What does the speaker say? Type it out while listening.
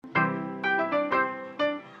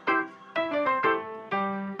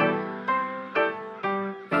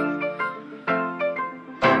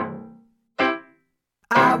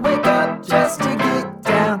up just to get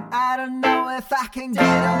down. I don't know if I can get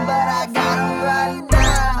them, but I got them right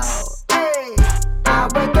now. Hey, I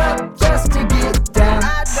wake up just to get down.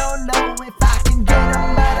 I don't know if I can get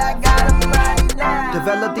them, but I got them right now.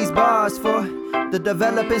 Develop these bars for the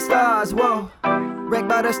developing stars, whoa. Ranked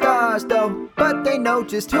by the stars though, but they know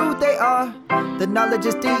just who they are. The knowledge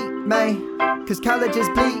is deep, man, cause college is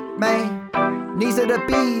bleak, man. Knees of the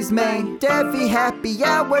bees, man. Devi happy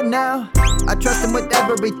hour now. I trust him with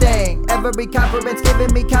everything. Every conference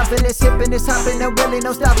giving me confidence. Hipping is hopping and really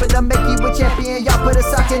no stopping. I'll make you a champion. Y'all put a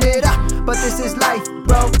sock in it up. But this is life,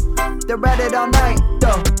 bro. They're at it all night,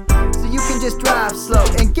 though. So you can just drive slow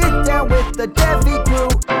and get down with the Devi crew.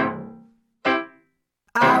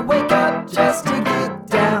 I wake up just to get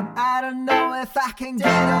down. I don't know if I can get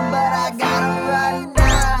them, but I got them right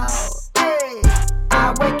now. Hey,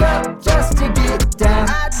 I wake up just to get down.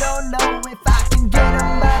 I don't know if I can get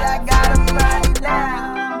them, but I got them right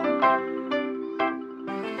now.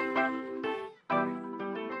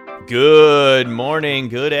 Good morning,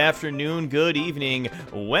 good afternoon, good evening,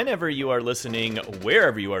 whenever you are listening,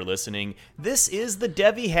 wherever you are listening. This is the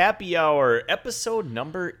Devi Happy Hour, episode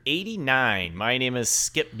number 89. My name is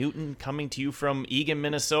Skip Newton, coming to you from Eagan,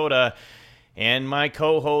 Minnesota, and my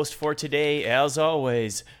co-host for today, as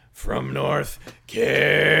always, from North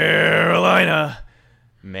Carolina,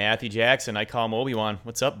 Matthew Jackson. I call him Obi-Wan.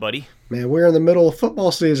 What's up, buddy? Man, we're in the middle of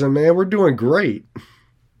football season, man. We're doing great.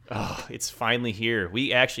 Oh, it's finally here.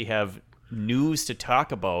 We actually have news to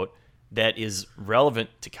talk about that is relevant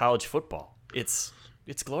to college football. It's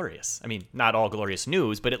glorious. I mean, not all glorious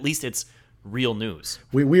news, but at least it's real news.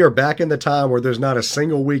 We are back in the time where there's not a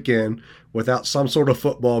single weekend without some sort of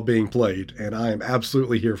football being played, and I am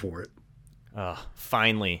absolutely here for it.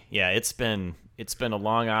 Finally. Yeah, it's been a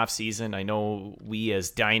long off season. I know we as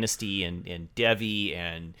Dynasty and Devi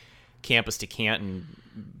and Campus to Canton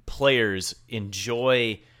players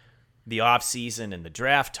enjoy the off season and the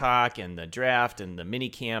draft talk and the draft and the mini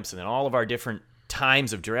camps and then all of our different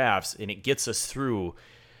times of drafts, and it gets us through.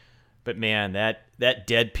 But man, that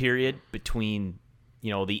dead period between,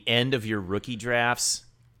 the end of your rookie drafts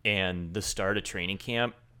and the start of training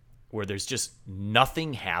camp where there's just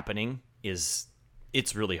nothing happening it's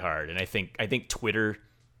really hard. And I think Twitter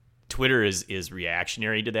is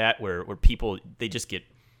reactionary to that, where people, they get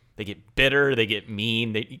bitter, they get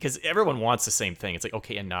mean, because everyone wants the same thing. It's like,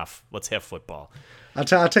 okay, enough. Let's have football. I'll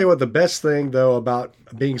tell you what, the best thing, though, about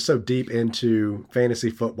being so deep into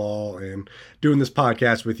fantasy football and doing this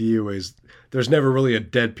podcast with you is there's never really a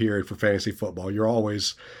dead period for fantasy football. You're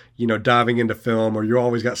always, diving into film, or you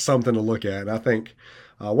always got something to look at. And I think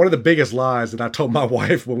one of the biggest lies that I told my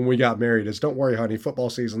wife when we got married is, don't worry, honey,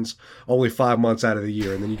 football season's only 5 months out of the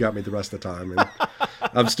year, and then you got me the rest of the time. And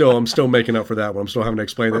I'm still making up for that one. I'm still having to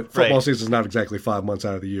explain that football season's not exactly 5 months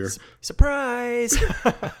out of the year. Surprise!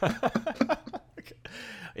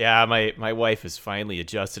 Yeah, my wife has finally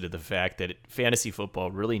adjusted to the fact that fantasy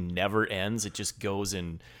football really never ends. It just goes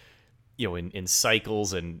in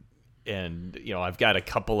cycles, and I've got a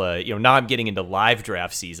couple of, now I'm getting into live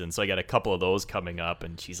draft season, so I got a couple of those coming up,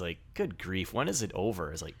 and she's like, good grief, when is it over?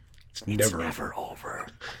 I was like, it's never over.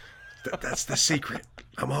 That's the secret.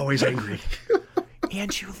 I'm always angry.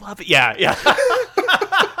 And you love it. Yeah.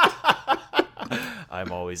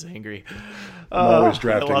 I'm always angry. I'm always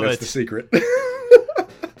drafting. That's the secret.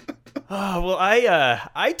 Well,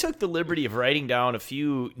 I took the liberty of writing down a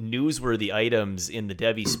few newsworthy items in the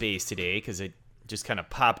Devi space today, because it just kind of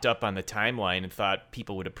popped up on the timeline and thought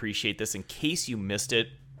people would appreciate this in case you missed it.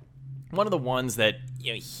 One of the ones that,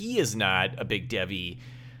 he is not a big Devi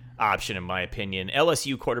option, in my opinion.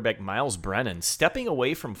 LSU quarterback Miles Brennan stepping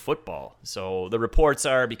away from football. So the reports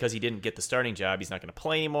are because he didn't get the starting job, he's not going to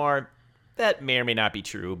play anymore. That may or may not be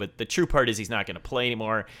true, but the true part is he's not going to play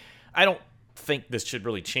anymore. I don't think this should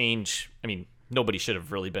really change. I mean, nobody should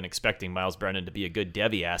have really been expecting Miles Brennan to be a good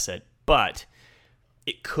Devi asset, but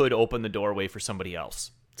it could open the doorway for somebody else.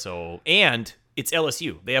 So, and it's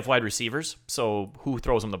LSU. They have wide receivers, so who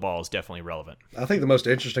throws them the ball is definitely relevant. I think the most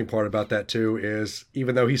interesting part about that, too, is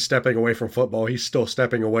even though he's stepping away from football, he's still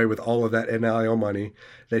stepping away with all of that NIL money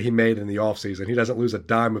that he made in the offseason. He doesn't lose a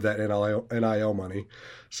dime of that NIL money.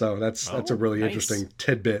 So that's a really interesting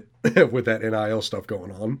tidbit with that NIL stuff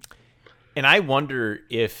going on. And I wonder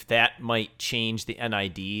if that might change the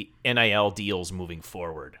NIL deals moving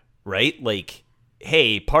forward, right? Like,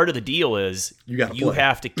 hey, part of the deal is you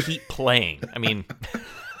have to keep playing. I mean,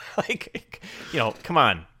 come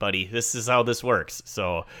on, buddy. This is how this works.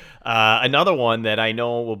 So another one that I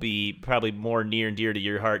know will be probably more near and dear to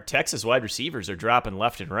your heart, Texas wide receivers are dropping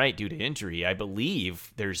left and right due to injury. I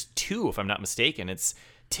believe there's two, if I'm not mistaken. It's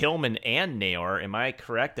Tillman and Nayor. Am I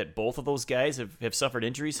correct that both of those guys have suffered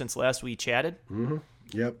injuries since last we chatted? Mm-hmm.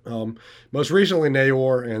 Yep. Most recently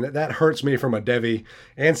Nayor, and that hurts me from a Devy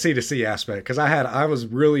and C2C aspect because I was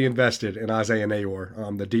really invested in Isaiah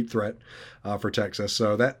Nayor, the deep threat for Texas.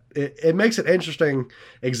 So that it makes it interesting.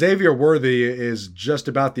 Xavier Worthy is just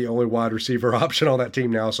about the only wide receiver option on that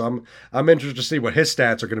team now. So I'm interested to see what his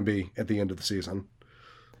stats are going to be at the end of the season.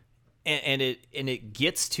 And it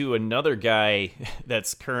gets to another guy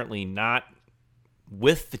that's currently not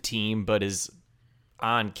with the team but is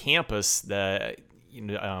on campus.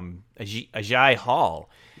 Ajay Hall,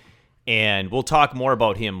 and we'll talk more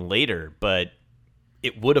about him later, but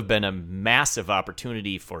it would have been a massive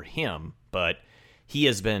opportunity for him, but he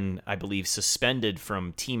has been, I believe, suspended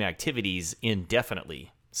from team activities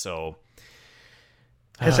indefinitely. So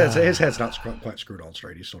his head's not quite screwed on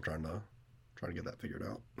straight. He's still trying to get that figured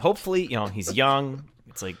out. Hopefully, he's young.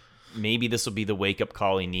 It's like maybe this will be the wake-up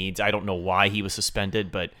call he needs. I don't know why he was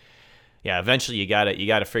suspended, but yeah, eventually you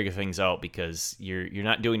gotta figure things out because you're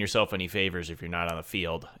not doing yourself any favors if you're not on the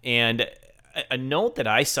field. And a note that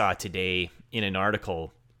I saw today in an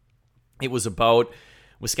article, it was about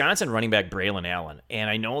Wisconsin running back Braylon Allen,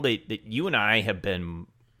 and I know that you and I have been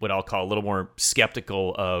what I'll call a little more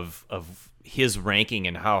skeptical of his ranking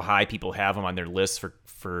and how high people have him on their lists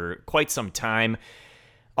for quite some time.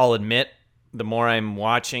 I'll admit, the more I'm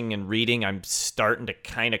watching and reading, I'm starting to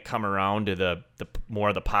kind of come around to the more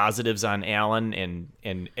of the positives on Allen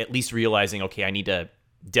and at least realizing, okay, I need to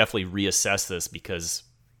definitely reassess this because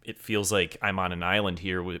it feels like I'm on an island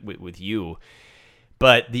here with you.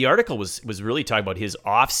 But the article was really talking about his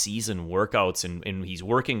off-season workouts and he's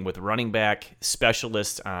working with running back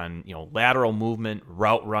specialists on lateral movement,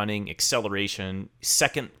 route running, acceleration,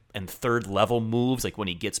 second and third level moves, like when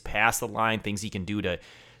he gets past the line, things he can do to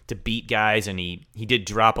beat guys, and he did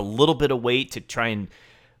drop a little bit of weight to try and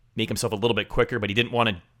make himself a little bit quicker, but he didn't want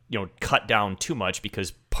to cut down too much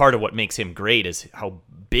because part of what makes him great is how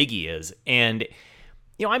big he is. And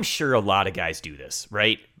I'm sure a lot of guys do this,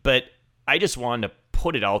 right? But I just wanted to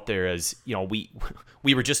put it out there as we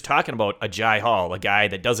were just talking about Ajay Hall, a guy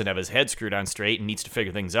that doesn't have his head screwed on straight and needs to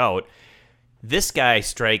figure things out. This guy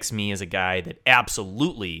strikes me as a guy that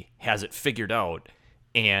absolutely has it figured out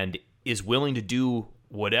and is willing to do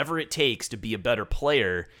whatever it takes to be a better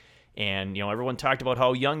player. And everyone talked about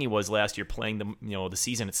how young he was last year playing the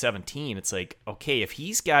season at 17. It's like, okay, if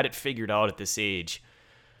he's got it figured out at this age,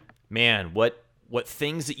 man, what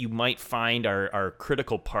things that you might find are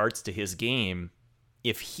critical parts to his game,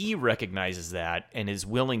 if he recognizes that and is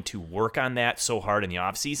willing to work on that so hard in the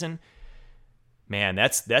offseason, man,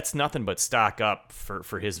 that's nothing but stock up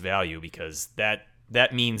for his value, because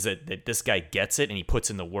that means that this guy gets it and he puts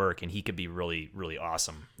in the work, and he could be really, really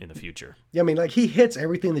awesome in the future. Yeah, I mean, like, he hits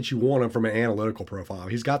everything that you want him from an analytical profile.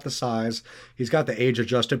 He's got the size. He's got the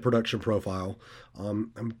age-adjusted production profile.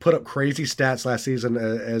 Put up crazy stats last season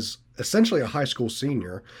as essentially a high school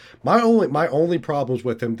senior. My only problems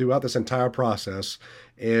with him throughout this entire process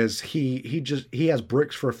is he has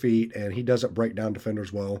bricks for feet, and he doesn't break down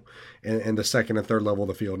defenders well in the second and third level of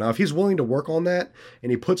the field. Now, if he's willing to work on that and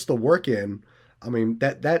he puts the work in, I mean,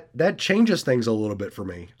 that changes things a little bit for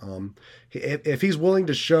me. If he's willing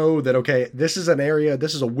to show that, okay, this is an area,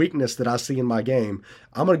 this is a weakness that I see in my game,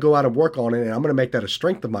 I'm going to go out and work on it, and I'm going to make that a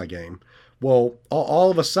strength of my game. Well, all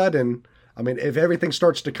of a sudden, I mean, if everything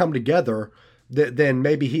starts to come together, then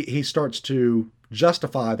maybe he starts to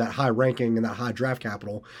justify that high ranking and that high draft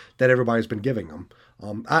capital that everybody's been giving him.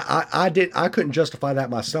 I couldn't justify that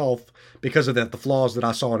myself because of the flaws that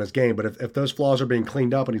I saw in his game. But if those flaws are being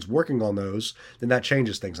cleaned up and he's working on those, then that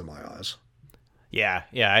changes things in my eyes. Yeah,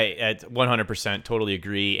 I 100% totally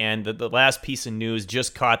agree. And the last piece of news,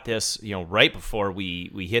 just caught this, right before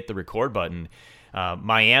we hit the record button.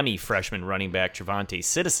 Miami freshman running back Trevante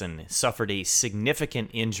Citizen suffered a significant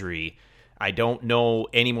injury. I don't know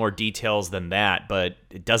any more details than that, but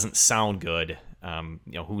it doesn't sound good.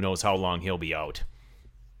 Who knows how long he'll be out.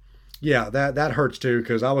 Yeah, that hurts too,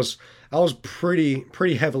 because I was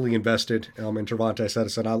pretty heavily invested in Trevante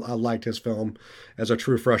Citizen. I liked his film as a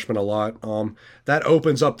true freshman a lot. That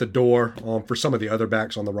opens up the door for some of the other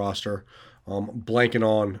backs on the roster. Blanking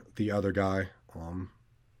on the other guy.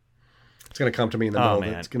 It's going to come to me in the middle.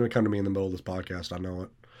 It's going to come to me in the middle of this podcast. I know it.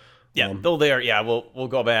 Yeah, though they are. Yeah, we'll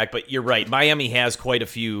go back, but you're right. Miami has quite a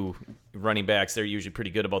few running backs. They're usually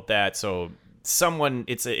pretty good about that. So it's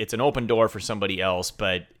an open door for somebody else.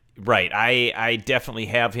 But right, I definitely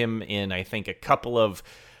have him in, I think, a couple of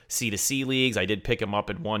C2C leagues. I did pick him up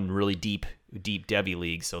in one really deep Devy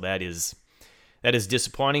league. So that is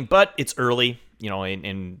disappointing. But it's early,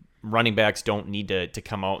 and running backs don't need to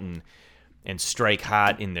come out and strike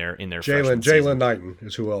hot in their freshman season. Jalen Knighton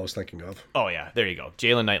is who I was thinking of. Oh yeah, there you go.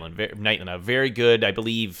 Jalen Knighton, a very good, I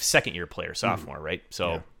believe, second-year player, sophomore, right?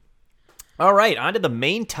 So, yeah. All right, on to the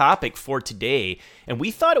main topic for today, and we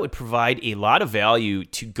thought it would provide a lot of value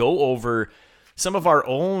to go over some of our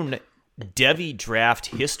own Devy draft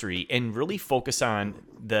history and really focus on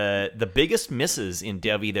the biggest misses in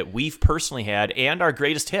Devy that we've personally had and our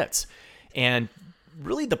greatest hits. And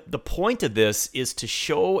really the point of this is to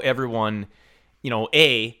show everyone,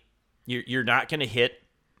 you're not going to hit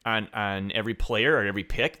on every player or every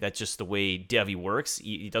pick. That's just the way Devy works.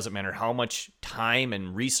 It doesn't matter how much time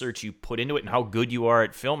and research you put into it and how good you are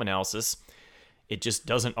at film analysis. It just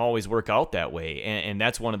doesn't always work out that way. And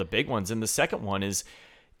that's one of the big ones. And the second one is,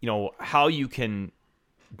 how you can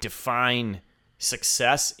define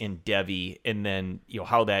success in Devy, and then,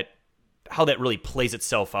 how that really plays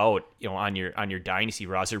itself out, on your dynasty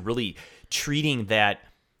roster, really treating that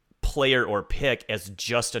player or pick as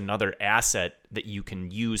just another asset that you can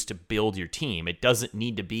use to build your team. It doesn't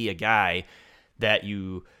need to be a guy that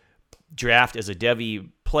you draft as a Devy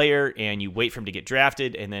player and you wait for him to get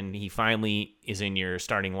drafted and then he finally is in your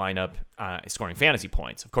starting lineup scoring fantasy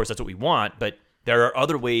points. Of course, that's what we want, but there are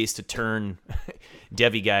other ways to turn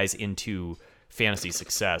Devy guys into fantasy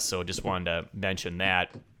success. So just wanted to mention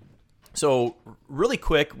that. So really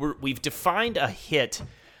quick, we've defined a hit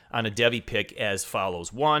on a Devy pick as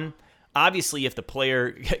follows. One, obviously, if the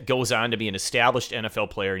player goes on to be an established NFL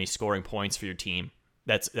player and he's scoring points for your team,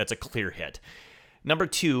 that's a clear hit. Number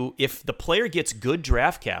two, if the player gets good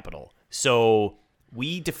draft capital. So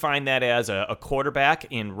we define that as a quarterback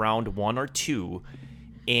in round 1 or 2,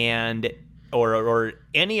 and or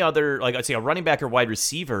any other, like I'd say a running back or wide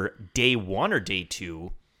receiver day 1 or day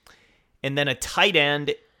 2, and then a tight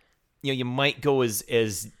end. You might go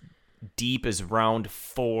as deep as round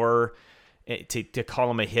 4 to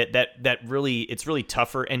call him a hit. That really, it's really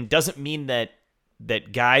tougher, and doesn't mean that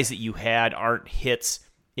guys that you had aren't hits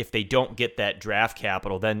if they don't get that draft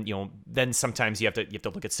capital. Then sometimes you have to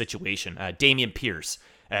look at situation. Dameon Pierce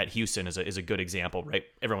at Houston is a good example, right?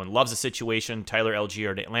 Everyone loves the situation. Tyler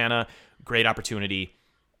Algier at Atlanta, great opportunity.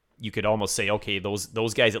 You could almost say, okay,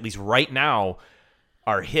 those guys at least right now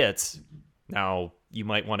are hits. Now, you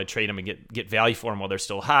might want to trade them and get value for them while they're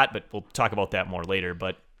still hot, but we'll talk about that more later.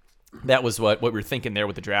 But that was what we were thinking there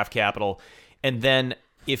with the draft capital. And then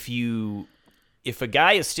if a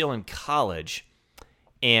guy is still in college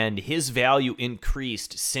and his value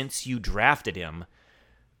increased since you drafted him,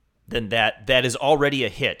 then that is already a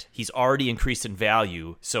hit. He's already increased in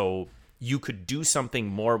value, so you could do something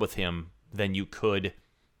more with him than you could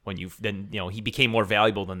when he became more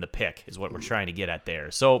valuable than the pick, is what we're trying to get at there.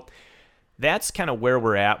 So that's kind of where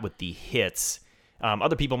we're at with the hits.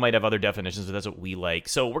 Other people might have other definitions, but that's what we like.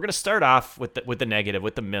 So we're going to start off with the negative,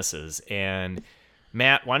 with the misses. And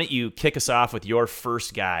Matt, why don't you kick us off with your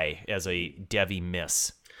first guy as a Devy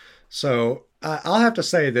miss? So I'll have to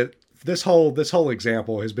say that this whole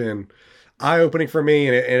example has been eye-opening for me,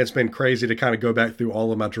 and it's been crazy to kind of go back through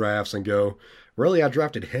all of my drafts and go, really, I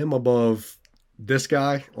drafted him above this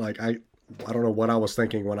guy? Like, I don't know what I was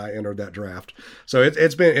thinking when I entered that draft. So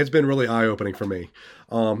it's been really eye-opening for me.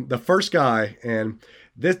 The first guy, and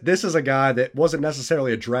this is a guy that wasn't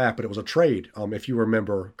necessarily a draft, but it was a trade, if you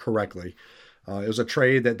remember correctly. It was a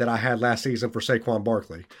trade that I had last season for Saquon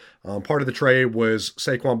Barkley. Part of the trade was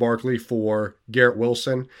Saquon Barkley for Garrett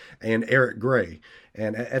Wilson and Eric Gray.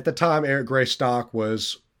 And at the time, Eric Gray's stock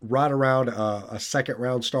was right around a second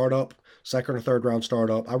or third round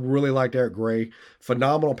startup. I really liked Eric Gray.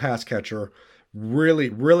 Phenomenal pass catcher. Really,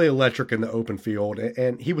 really electric in the open field.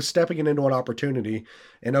 And he was stepping into an opportunity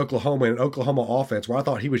in Oklahoma, an Oklahoma offense where I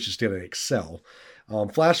thought he was just going to excel.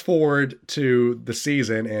 Flash forward to the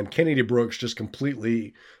season, and Kennedy Brooks just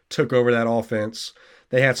completely took over that offense.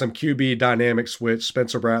 They had some QB dynamic switch.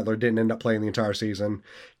 Spencer Rattler didn't end up playing the entire season.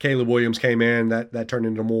 Caleb Williams came in. That turned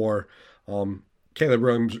into more. Caleb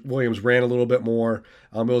Williams ran a little bit more.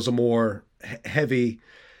 It was a more heavy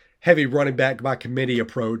running back by committee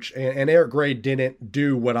approach. And Eric Gray didn't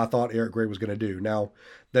do what I thought Eric Gray was going to do. Now,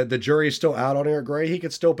 the jury is still out on Eric Gray. He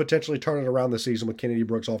could still potentially turn it around this season with Kennedy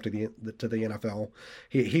Brooks off to the NFL.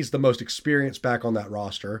 He's the most experienced back on that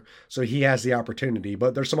roster, so he has the opportunity.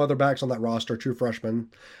 But there's some other backs on that roster, true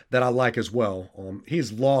freshmen, that I like as well.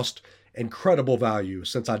 He's lost incredible value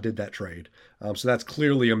since I did that trade. So that's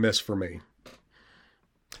clearly a miss for me.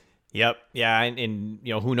 Yep. Yeah. And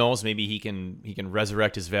who knows, maybe he can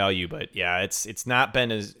resurrect his value, but yeah, it's not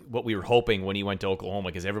been as what we were hoping when he went to Oklahoma,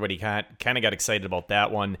 because everybody kind of got excited about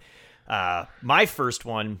that one. My first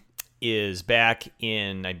one is back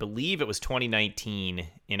in, I believe it was 2019,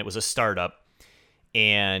 and it was a startup,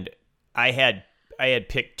 and I had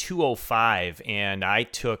picked 205, and I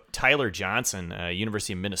took Tyler Johnson,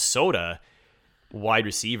 University of Minnesota wide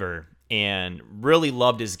receiver, and really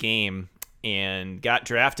loved his game, and got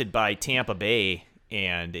drafted by Tampa Bay,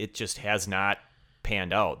 and it just has not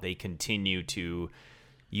panned out. They continue to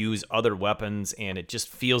use other weapons, and it just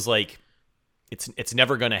feels like it's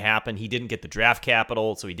never going to happen. He didn't get the draft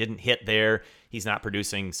capital, so he didn't hit there. He's not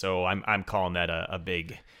producing, so I'm calling that a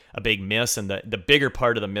big miss. And the bigger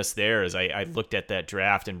part of the miss there is I looked at that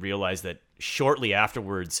draft and realized that shortly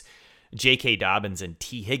afterwards, J.K. Dobbins and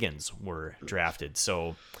T. Higgins were drafted.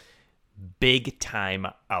 So big time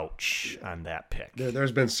ouch on that pick.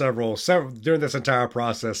 There's been several during this entire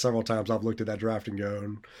process. Several times I've looked at that draft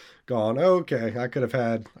and gone, okay, I could have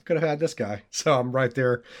had this guy. So I'm right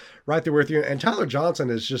there with you. And Tyler Johnson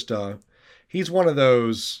is just he's one of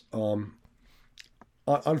those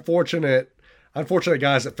unfortunate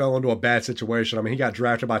guys that fell into a bad situation. I mean, he got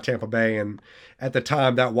drafted by Tampa Bay, and at the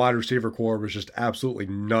time that wide receiver core was just absolutely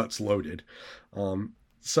nuts loaded.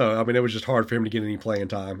 So, I mean, it was just hard for him to get any playing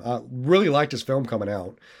time. I really liked his film coming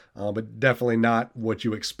out, but definitely not what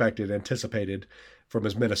you anticipated from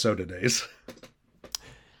his Minnesota days.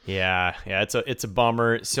 Yeah, it's a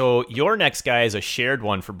bummer. So your next guy is a shared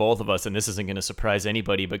one for both of us, and this isn't going to surprise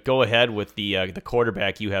anybody, but go ahead with the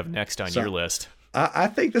quarterback you have next on your list. I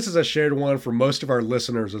think this is a shared one for most of our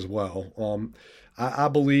listeners as well. I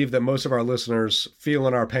believe that most of our listeners feel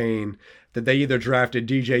in our pain that they either drafted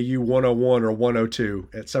DJU 101 or 102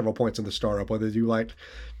 at several points in the startup, whether you liked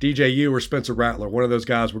DJU or Spencer Rattler. One of those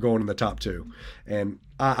guys were going in the top two. And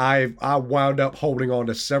I wound up holding on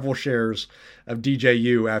to several shares of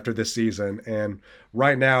DJU after this season. And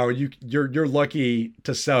right now, you're lucky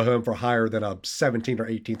to sell him for higher than a 17th or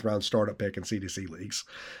 18th round startup pick in CDC leagues.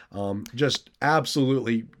 Just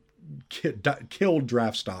absolutely killed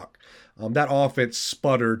draft stock. That offense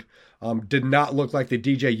sputtered. Did not look like the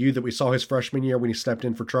DJU that we saw his freshman year when he stepped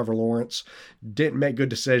in for Trevor Lawrence. Didn't make good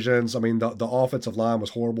decisions. I mean, the offensive line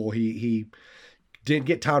was horrible. He didn't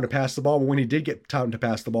get time to pass the ball, but when he did get time to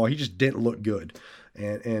pass the ball, he just didn't look good.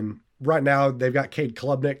 And right now they've got Cade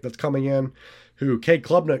Klubnik that's coming in, who Cade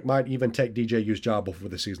Klubnik might even take DJU's job before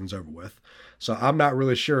the season's over with. So I'm not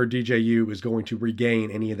really sure DJU is going to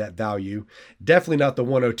regain any of that value. Definitely not the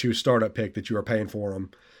 102 startup pick that you were paying for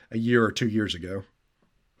him a year or 2 years ago.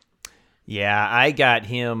 Yeah, I got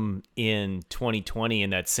him in 2020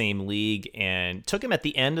 in that same league and took him at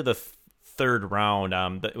the end of the third round.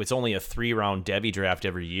 It's only a 3-round Devy draft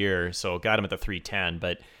every year, so got him at the 310.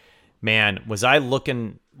 But man, was I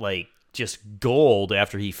looking like just gold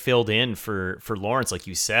after he filled in for Lawrence, like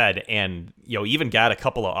you said, and even got a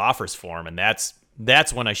couple of offers for him, and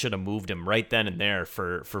that's when I should have moved him right then and there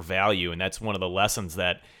for value. And that's one of the lessons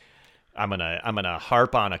that I'm gonna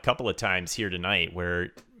harp on a couple of times here tonight,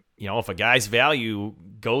 where if a guy's value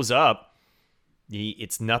goes up,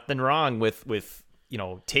 it's nothing wrong with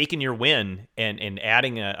taking your win and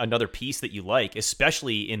adding another piece that you like,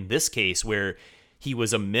 especially in this case where he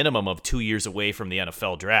was a minimum of 2 years away from the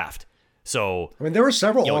NFL draft. So I mean, there were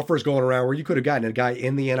several offers going around where you could have gotten a guy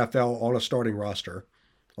in the NFL on a starting roster.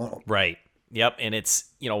 Right. Yep. And it's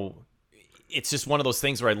just one of those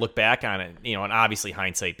things where I look back on it, and obviously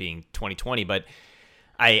hindsight being 2020, but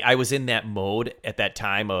I was in that mode at that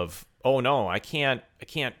time of, oh no, I can't,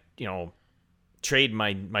 trade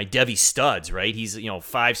my Devy studs, right? He's,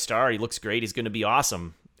 5-star. He looks great. He's going to be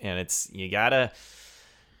awesome. And it's, you gotta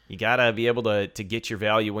be able to get your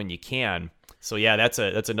value when you can. So yeah,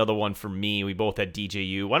 that's another one for me. We both had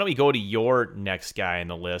DJU. Why don't we go to your next guy on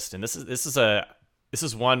the list? And this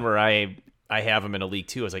is one where I have him in a league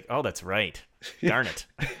too. I was like, oh, that's right. Darn it.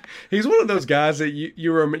 He's one of those guys that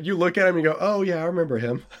you look at him and you go, oh yeah, I remember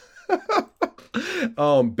him.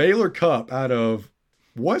 Baylor Cupp out of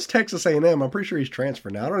West Texas A&M. I'm pretty sure he's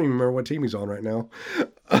transferred now. I don't even remember what team he's on right now.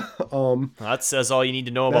 That says all you need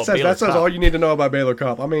to know about Baylor Cupp. That says all you need to know about Baylor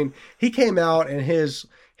Cupp. I mean, he came out and his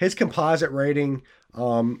composite rating,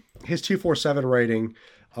 his 247 rating,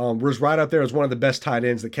 was right up there as one of the best tight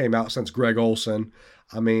ends that came out since Greg Olsen.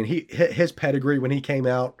 I mean, his pedigree when he came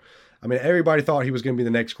out, I mean, everybody thought he was going to be the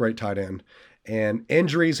next great tight end. And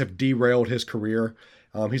injuries have derailed his career.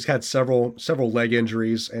 He's had several leg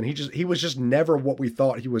injuries, and he was just never what we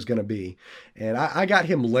thought he was going to be. And I got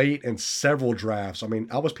him late in several drafts. I mean,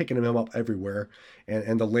 I was picking him up everywhere,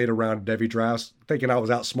 and the later round Devy drafts, thinking I was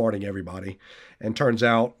outsmarting everybody. And turns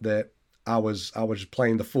out that I was just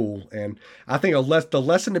playing the fool. And I think the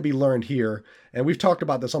lesson to be learned here, and we've talked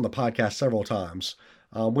about this on the podcast several times,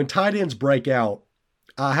 when tight ends break out,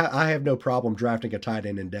 I have no problem drafting a tight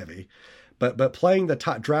end in Devy. but playing the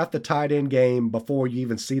draft the tight end game before you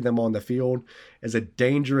even see them on the field is a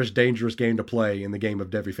dangerous game to play in the game of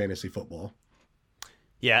Devy fantasy football.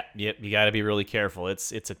 Yeah, yep, you got to be really careful.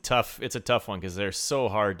 It's a tough one because they're so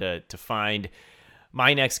hard to find.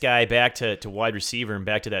 My next guy, back to wide receiver and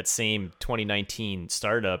back to that same 2019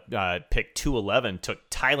 startup, pick 211, took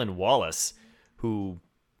Tylan Wallace, who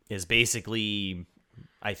is basically,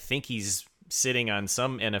 I think he's sitting on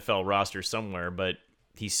some NFL roster somewhere, but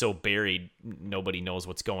he's so buried, nobody knows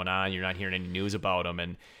what's going on. You're not hearing any news about him.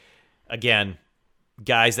 And again,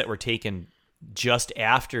 guys that were taken just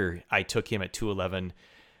after I took him at 211,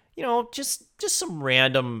 just some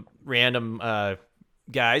random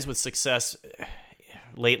guys with success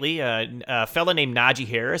lately. A fella named Najee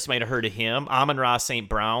Harris, might have heard of him. Amon-Ra St.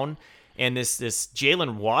 Brown, and this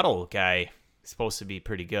Jalen Waddle guy is supposed to be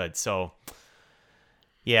pretty good. So,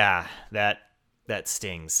 yeah, that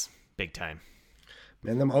stings big time.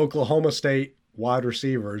 And them Oklahoma State wide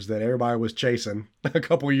receivers that everybody was chasing a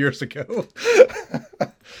couple of years ago.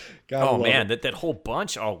 Oh man, that whole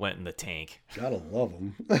bunch all went in the tank. Gotta love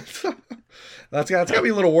them. That's got me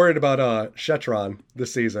a little worried about Shetron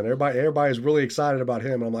this season. Everybody's really excited about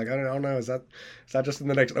him. I'm like, I don't know. Is that just in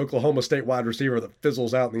the next Oklahoma State wide receiver that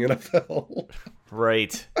fizzles out in the NFL?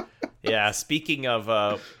 Right. Yeah. Speaking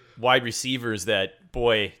of wide receivers that,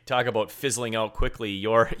 boy, talk about fizzling out quickly.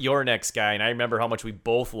 Your next guy, and I remember how much we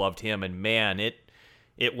both loved him, and man, it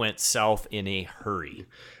went south in a hurry.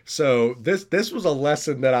 So this was a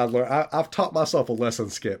lesson that I learned. I've taught myself a lesson,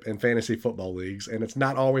 Skip, in fantasy football leagues, and it's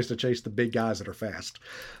not always to chase the big guys that are fast.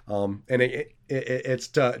 And it's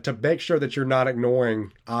to make sure that you're not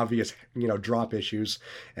ignoring obvious, drop issues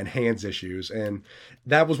and hands issues. And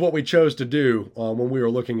that was what we chose to do when we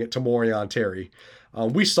were looking at Tamorrion Terry.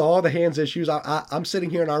 We saw the hands issues. I'm sitting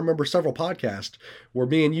here and I remember several podcasts where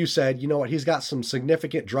me and you said, you know what, he's got some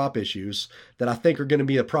significant drop issues that I think are going to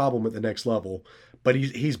be a problem at the next level. But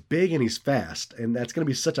he's big and he's fast, and that's going to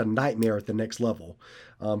be such a nightmare at the next level.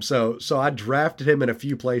 So I drafted him in a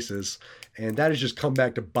few places, and that has just come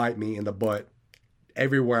back to bite me in the butt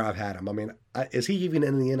everywhere I've had him. I mean, is he even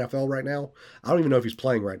in the NFL right now? I don't even know if he's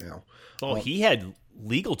playing right now. Oh, he had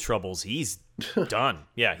legal troubles. He's done.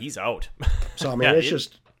 Yeah, he's out. So I mean,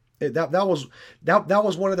 that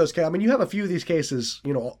was one of those cases. I mean, you have a few of these cases,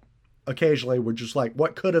 occasionally were just like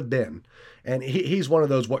what could have been, and he's one of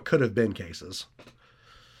those what could have been cases.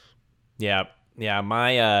 Yeah.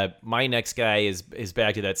 My next guy is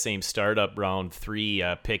back to that same startup round 3,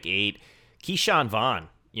 pick 8, Keyshawn Vaughn.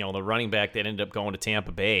 The running back that ended up going to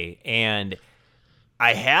Tampa Bay, and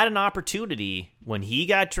I had an opportunity when he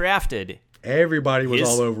got drafted. Everybody was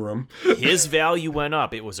all over him. His value went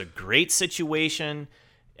up. It was a great situation.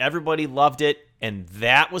 Everybody loved it, and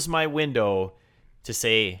that was my window to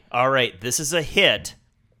say, all right, this is a hit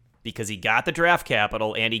because he got the draft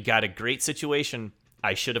capital and he got a great situation.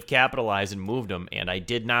 I should have capitalized and moved him, and I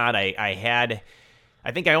did not. I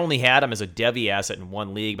think I only had him as a Devy asset in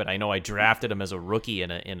one league, but I know I drafted him as a rookie in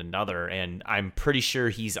another, and I'm pretty sure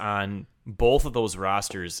he's on both of those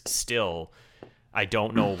rosters still. I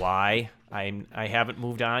don't know why. I haven't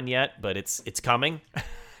moved on yet, but it's coming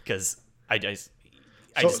because I just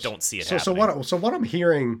don't see it happening. So what I'm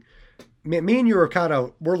hearing, me and you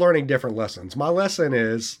we're learning different lessons. My lesson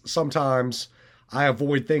is sometimes I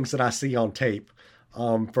avoid things that I see on tape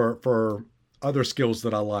for other skills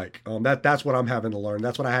that I like. That's what I'm having to learn.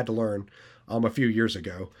 That's what I had to learn a few years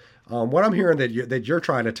ago. What I'm hearing that you're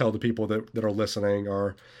trying to tell the people that are listening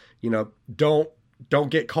are,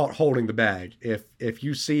 don't get caught holding the bag. If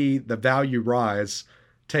you see the value rise,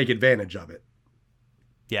 take advantage of it.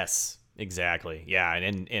 Yes, exactly. Yeah,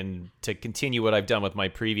 and to continue what I've done with my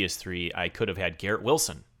previous 3, I could have had Garrett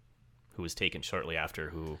Wilson, who was taken shortly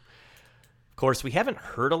after, who, of course, we haven't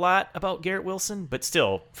heard a lot about Garrett Wilson, but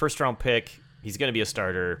still, first-round pick, he's going to be a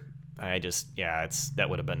starter. That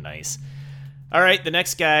would have been nice. All right, the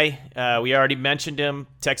next guy, we already mentioned him,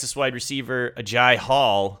 Texas wide receiver Ajay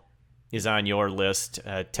Hall is on your list.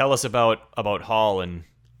 Tell us about Hall and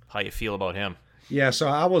how you feel about him. Yeah, so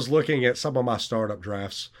I was looking at some of my startup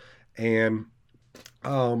drafts, and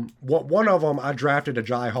one of them I drafted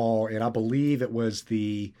Ajay Hall, and I believe it was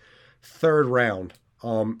the 3rd round.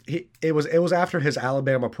 It was after his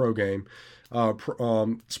Alabama pro game,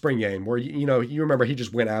 spring game, where you remember he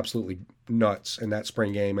just went absolutely nuts in that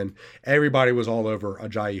spring game, and everybody was all over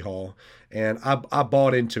Ajay Hall, and I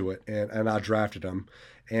bought into it, and I drafted him.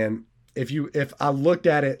 And if I looked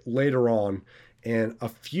at it later on, and a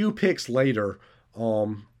few picks later,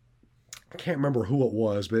 I can't remember who it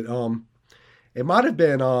was, but it might have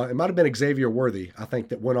been Xavier Worthy, I think,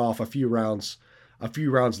 that went off a few rounds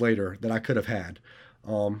later that I could have had.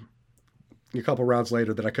 a couple rounds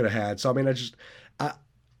later that I could have had. So I mean,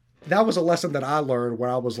 that was a lesson that I learned where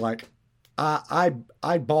I was like,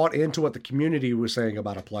 I bought into what the community was saying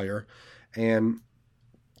about a player, and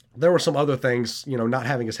there were some other things, not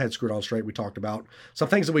having his head screwed on straight. We talked about some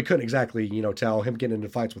things that we couldn't exactly, tell him, getting into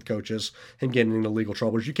fights with coaches, him getting into legal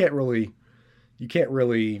troubles. You can't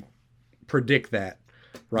really predict that,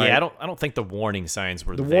 right? Yeah, I don't think the warning signs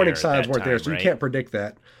were the there. Warning signs weren't time, there, so right? you can't predict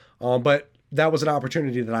that. But that was an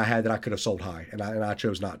opportunity that I had that I could have sold high, and I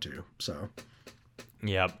chose not to. So,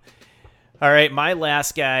 yep. All right, my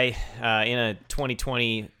last guy in a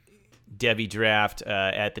 2020 Devy draft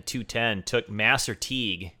at the 210 took Master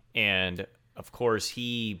Teague, and of course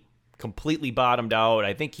he completely bottomed out.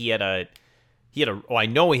 I think I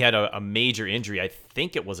know he had a major injury. I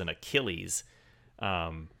think it was an Achilles,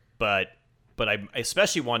 but I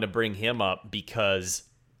especially wanted to bring him up because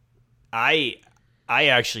I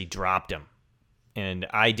actually dropped him, and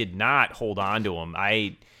I did not hold on to him.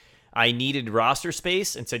 I needed roster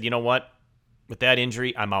space and said, you know what? With that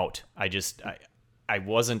injury, I'm out. I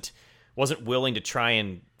wasn't willing to try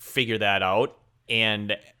and figure that out,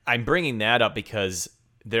 and I'm bringing that up because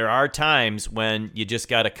there are times when you just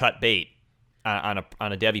got to cut bait on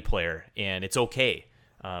a Devy player, and it's okay.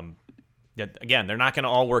 Again, they're not going to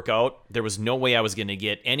all work out. There was no way I was going to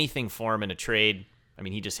get anything for him in a trade. I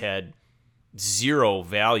mean, he just had zero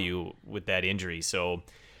value with that injury, so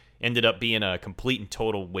ended up being a complete and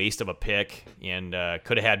total waste of a pick, and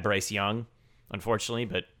could have had Bryce Young, unfortunately,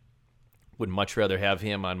 but would much rather have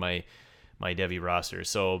him on my Devy roster.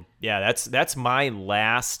 So yeah, that's my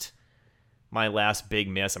last big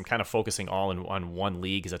miss. I'm kind of focusing all on one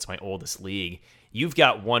league because that's my oldest league. You've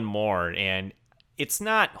got one more, and it's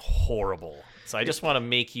not horrible. So I just want to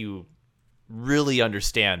make you really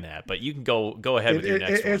understand that. But you can go ahead with your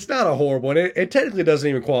next one. It's not a horrible one. It technically doesn't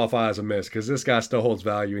even qualify as a miss because this guy still holds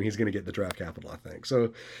value and he's going to get the draft capital, I think.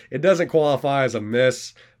 So it doesn't qualify as a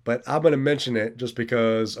miss, but I'm going to mention it just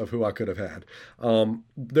because of who I could have had.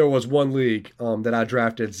 There was one league that I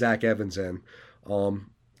drafted Zach Evans in.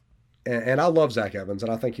 And I love Zach Evans,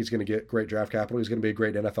 and I think he's going to get great draft capital. He's going to be a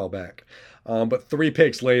great NFL back. But 3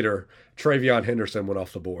 picks later, TreVeyon Henderson went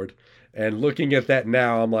off the board. And looking at that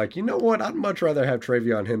now, I'm like, you know what? I'd much rather have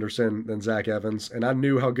TreVeyon Henderson than Zach Evans. And I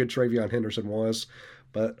knew how good TreVeyon Henderson was.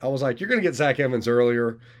 But I was like, you're going to get Zach Evans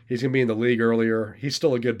earlier. He's going to be in the league earlier. He's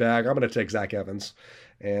still a good bag. I'm going to take Zach Evans.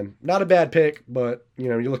 And not a bad pick, but,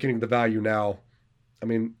 you're looking at the value now. I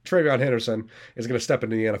mean, TreVeyon Henderson is going to step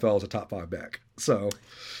into the NFL as a top 5 back. So...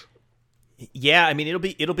 yeah, I mean,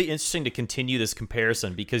 it'll be interesting to continue this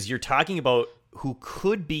comparison because you're talking about who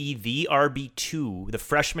could be the RB2, the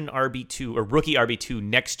freshman RB2 or rookie RB2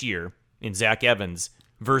 next year in Zach Evans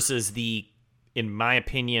versus in my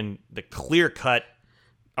opinion, the clear-cut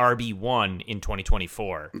RB1 in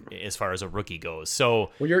 2024 as far as a rookie goes.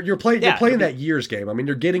 So, well, you're playing that year's game. I mean,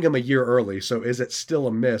 you're getting him a year early. So is it still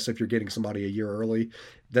a miss if you're getting somebody a year early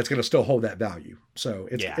that's going to still hold that value? So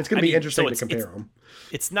it's going to be interesting to compare them.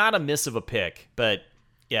 It's not a miss of a pick, but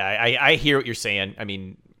yeah, I hear what you're saying. I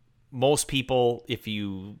mean, most people, if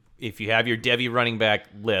you have your Devy running back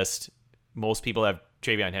list, most people have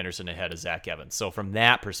TreVeyon Henderson ahead of Zach Evans. So from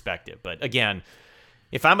that perspective, but again,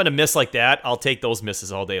 if I'm going to miss like that, I'll take those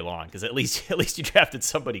misses all day long because at least you drafted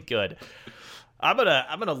somebody good. I'm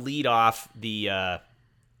gonna lead off the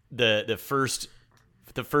first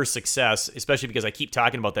success, especially because I keep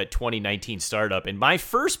talking about that 2019 startup. And my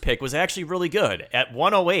first pick was actually really good. At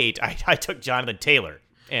 108, I took Jonathan Taylor,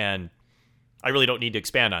 and I really don't need to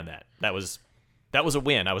expand on that. That was a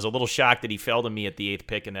win. I was a little shocked that he fell to me at the 8th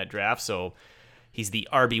pick in that draft. So he's the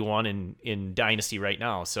RB1 in Dynasty right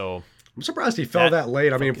now. So I'm surprised he fell that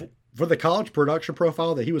late. I mean, for the college production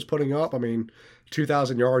profile that he was putting up, I mean,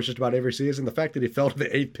 2,000 yards just about every season. The fact that he fell to the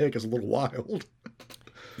 8th pick is a little wild.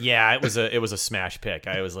 Yeah, it was a smash pick.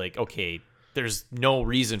 I was like, okay, there's no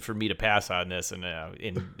reason for me to pass on this, and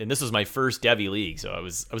this was my first Devy league, so I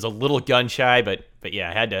was a little gun shy, but yeah,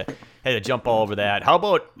 I had to jump all over that. How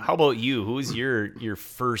about you? Who's your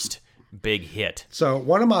first big hit? So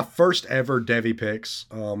one of my first ever Devy picks,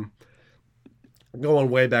 going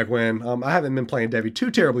way back when. I haven't been playing Devy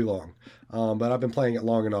too terribly long, but I've been playing it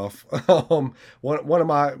long enough. One of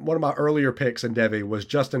my earlier picks in Devy was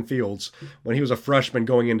Justin Fields when he was a freshman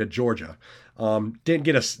going into Georgia.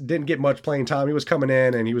 Didn't get much playing time. He was coming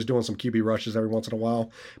in and he was doing some QB rushes every once in a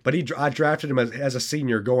while. But I drafted him as a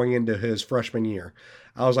senior going into his freshman year.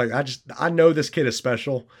 I was like, I know this kid is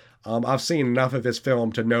special. I've seen enough of his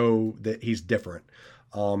film to know that he's different.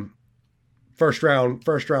 First round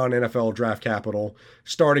NFL draft capital,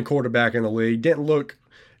 starting quarterback in the league. Didn't look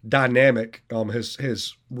dynamic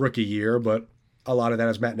his rookie year, but a lot of that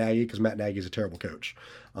is Matt Nagy, because Matt Nagy is a terrible coach.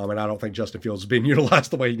 And I don't think Justin Fields is being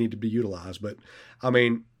utilized the way he needed to be utilized. But, I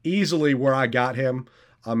mean, easily where I got him,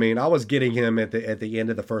 I mean, I was getting him at the end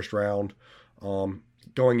of the first round,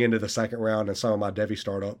 going into the second round and some of my Devy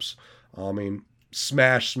startups. I mean,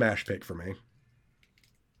 smash pick for me.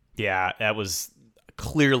 Yeah, that was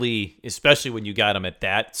clearly, especially when you got him at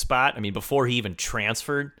that spot. I mean, before he even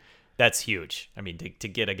transferred, that's huge. I mean, to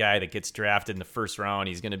get a guy that gets drafted in the first round,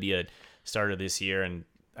 he's going to be a starter this year, and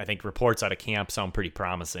I think reports out of camp sound pretty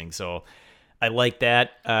promising. So I like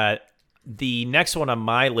that. The next one on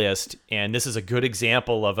my list, and this is a good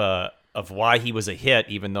example of why he was a hit,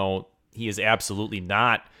 even though he is absolutely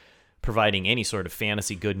not providing any sort of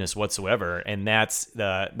fantasy goodness whatsoever, and that's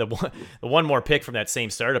the one more pick from that same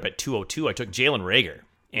startup at 202. I took Jalen Reagor,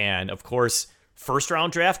 and of course, first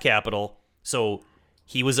round draft capital, so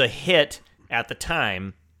he was a hit at the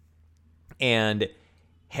time, and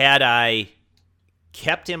had I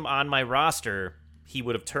kept him on my roster, he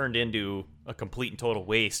would have turned into a complete and total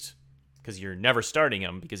waste, because you're never starting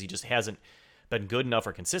him because he just hasn't been good enough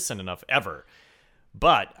or consistent enough ever.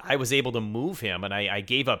 But I was able to move him, and I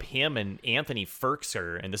gave up him and Anthony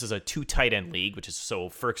Firkser, and this is a 2 tight end league, which is so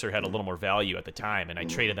Firkser had a little more value at the time, and I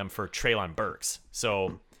traded them for Treylon Burks.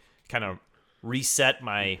 So kind of reset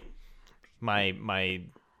my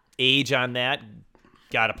age on that.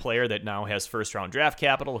 Got a player that now has first round draft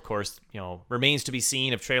capital. Of course, remains to be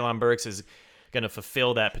seen if Treylon Burks is going to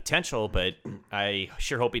fulfill that potential, but I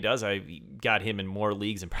sure hope he does. I got him in more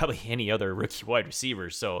leagues than probably any other rookie wide receiver.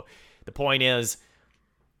 So the point is,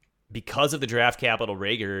 because of the draft capital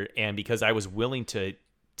Reagor, and because I was willing to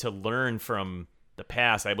learn from the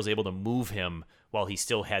past, I was able to move him while he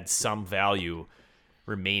still had some value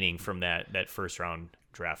remaining from that first round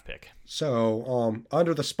draft pick. So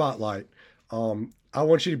under the spotlight, I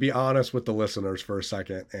want you to be honest with the listeners for a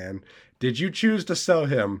second. And did you choose to sell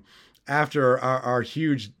him after our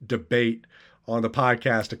huge debate on the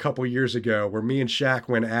podcast a couple years ago, where me and Shaq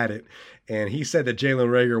went at it, and he said that Jalen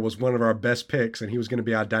Reagor was one of our best picks and he was going to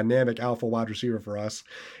be a dynamic alpha wide receiver for us.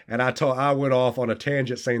 And I went off on a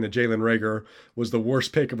tangent saying that Jalen Reagor was the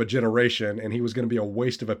worst pick of a generation and he was going to be a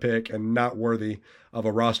waste of a pick and not worthy of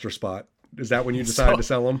a roster spot. Is that when you decided to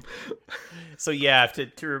sell him? So yeah,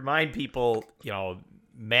 to remind people,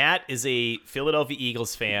 Matt is a Philadelphia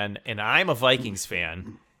Eagles fan and I'm a Vikings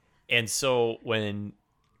fan. And so when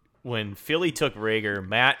Philly took Reagor,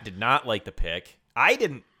 Matt did not like the pick. I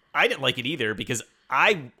didn't like it either, because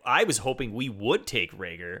I was hoping we would take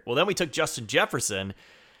Reagor. Well, then we took Justin Jefferson,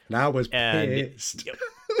 and I was pissed.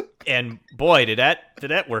 And boy, did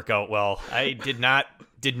that work out well. I did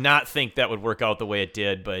not think that would work out the way it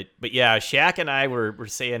did. But yeah, Shaq and I were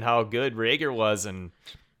saying how good Reagor was, and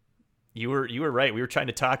you were right. We were trying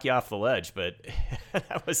to talk you off the ledge, but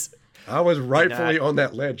I was rightfully on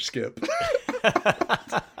that ledge, Skip.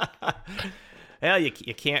 Well, you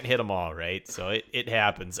can't hit them all, right? So it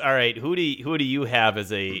happens. All right, who do you have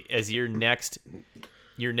as your next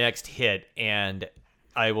hit? And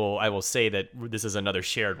I will say that this is another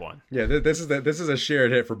shared one. Yeah, this is a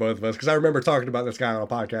shared hit for both of us, because I remember talking about this guy on a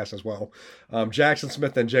podcast as well. Jackson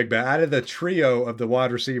Smith and Jigba, out of the trio of the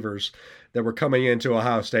wide receivers that were coming into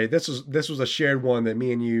Ohio State, this was a shared one that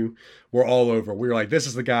me and you were all over. We were like, this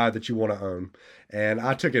is the guy that you want to own, and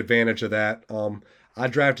I took advantage of that. I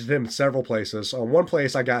drafted him in several places. One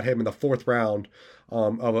place I got him in the 4th round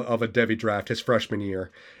of a Devy draft his freshman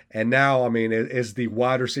year, and now it is the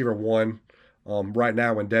wide receiver 1 right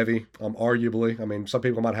now in Devy. Arguably, some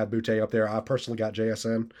people might have Butte up there. I personally got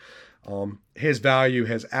JSN. His value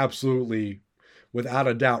has absolutely, without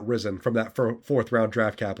a doubt, risen from that 4th round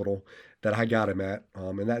draft capital that I got him at,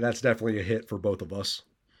 and that's definitely a hit for both of us.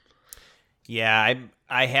 Yeah,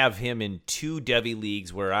 I have him in 2 Devy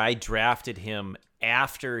leagues where I drafted him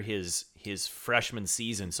after his freshman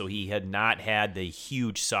season, so he had not had the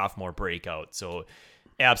huge sophomore breakout. So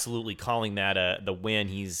absolutely calling that the win.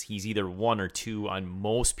 He's either 1 or 2 on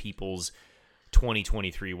most people's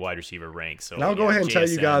 2023 wide receiver ranks. So and I'll go ahead and tell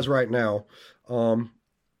you guys right now,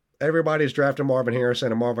 everybody's drafting Marvin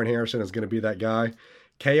Harrison, and Marvin Harrison is going to be that guy.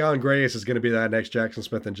 Keon Grayus is going to be that next Jackson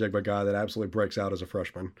Smith and Jigba guy that absolutely breaks out as a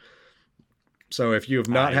freshman. So if you have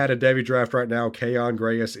not had a Devy draft right now, Keon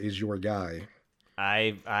Grayus is your guy.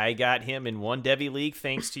 I got him in 1 Devy league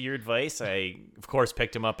thanks to your advice. I, of course,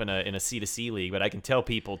 picked him up in a C2C league, but I can tell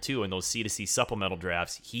people, too, in those C2C supplemental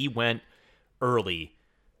drafts, he went early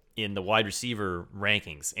in the wide receiver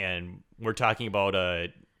rankings. And we're talking about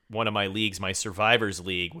one of my leagues, my Survivors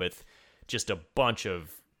League, with just a bunch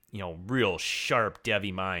of real sharp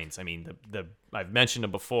Devy minds. I mean, I've mentioned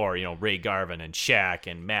them before, Ray Garvin and Shaq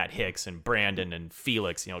and Matt Hicks and Brandon and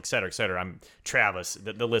Felix, et cetera, et cetera. I'm Travis.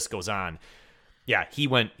 The list goes on. Yeah, he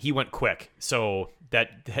went quick. So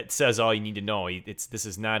that says all you need to know. This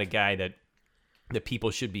is not a guy that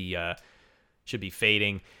people should be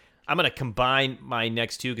fading. I'm going to combine my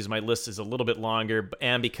next two because my list is a little bit longer,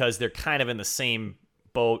 and because they're kind of in the same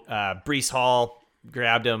boat. Breece Hall,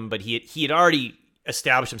 grabbed him, but he had already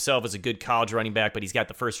established himself as a good college running back, but he's got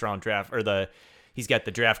the first round draft, or he's got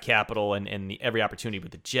the draft capital and every opportunity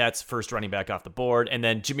with the Jets, first running back off the board. And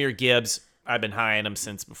then Jahmyr Gibbs, I've been high on him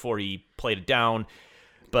since before he played it down,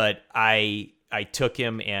 but I took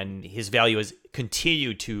him, and his value has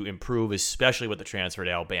continued to improve, especially with the transfer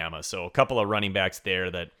to Alabama. So a couple of running backs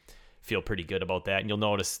there that feel pretty good about that. And you'll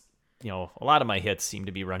notice, a lot of my hits seem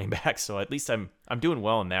to be running backs. So at least I'm doing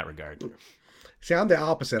well in that regard. See, I'm the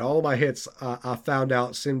opposite. All of my hits, I found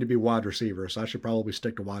out, seem to be wide receivers. So I should probably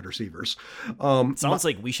stick to wide receivers. Sounds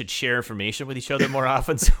like we should share information with each other more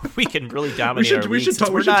often so we can really dominate our we leagues.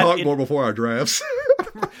 We should talk more before our drafts.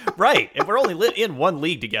 Right. And we're only in one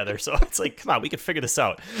league together. So it's like, come on, we can figure this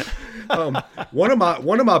out. One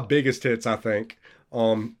of my biggest hits, I think,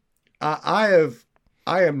 I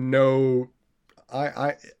am no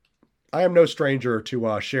stranger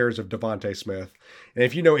to shares of Devontae Smith. And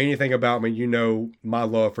if you know anything about me, you know my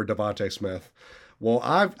love for Devontae Smith. Well,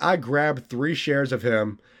 I grabbed 3 shares of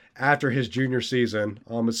him after his junior season,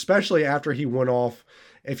 especially after he went off.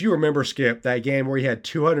 If you remember, Skip, that game where he had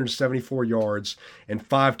 274 yards and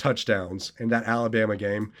 5 touchdowns in that Alabama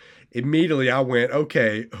game, immediately I went,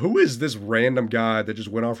 okay, who is this random guy that just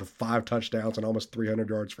went off for 5 touchdowns and almost 300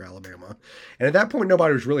 yards for Alabama? And at that point,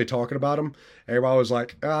 nobody was really talking about him. Everybody was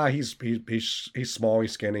like, he's small,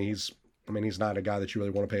 he's skinny, he's not a guy that you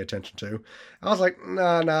really want to pay attention to. I was like,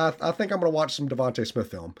 nah, I think I'm going to watch some Devontae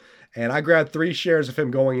Smith film. And I grabbed 3 shares of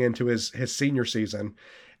him going into his senior season.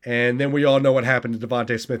 And then we all know what happened to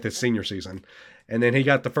Devontae Smith his senior season. And then he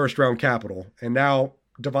got the first round capital. And now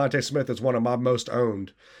Devontae Smith is one of my most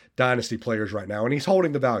owned dynasty players right now. And he's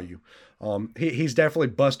holding the value. He's definitely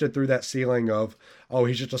busted through that ceiling of,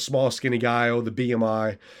 he's just a small, skinny guy. The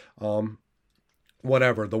BMI,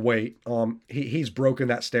 whatever, the weight. He's broken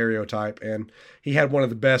that stereotype. And he had one of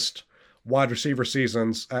the best wide receiver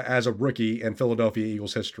seasons as a rookie in Philadelphia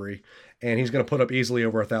Eagles history. And he's going to put up easily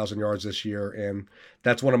over 1,000 yards this year. And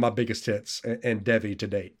that's one of my biggest hits in Devy to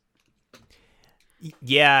date.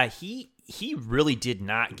 Yeah, he really did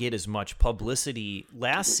not get as much publicity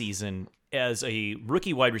last season as a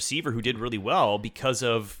rookie wide receiver who did really well because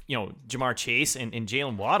of, Jamar Chase and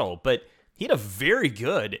Jalen Waddle. But he had a very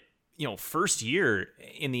good, first year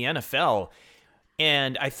in the NFL.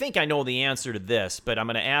 And I think I know the answer to this, but I'm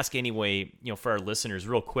going to ask anyway, for our listeners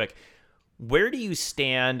real quick. Where do you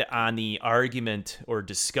stand on the argument or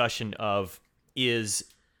discussion of is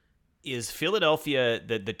Philadelphia,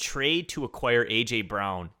 the trade to acquire A.J.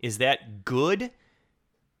 Brown, is that good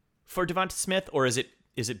for Devonta Smith, or is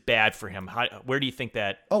it bad for him? Where do you think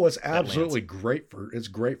that? Oh, it's absolutely great for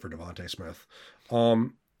Devonta Smith.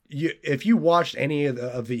 If you watched any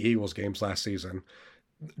of the Eagles games last season,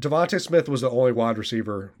 Devonta Smith was the only wide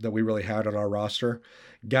receiver that we really had on our roster.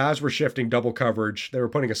 Guys were shifting double coverage. They were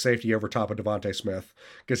putting a safety over top of Devonta Smith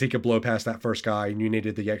because he could blow past that first guy, and you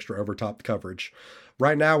needed the extra over top coverage.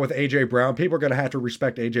 Right now with A.J. Brown, people are going to have to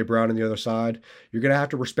respect A.J. Brown on the other side. You're going to have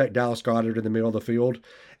to respect Dallas Goedert in the middle of the field.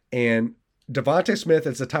 And Devonta Smith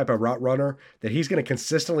is the type of route runner that he's going to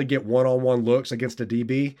consistently get one-on-one looks against a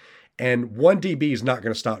DB. And one DB is not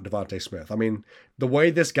going to stop Devonta Smith. I mean, the way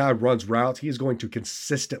this guy runs routes, he's going to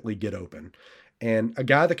consistently get open. And a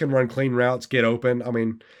guy that can run clean routes, get open. I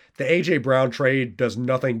mean, the A.J. Brown trade does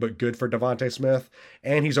nothing but good for Devonta Smith.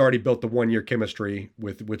 And he's already built the 1-year chemistry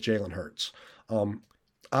with Jalen Hurts.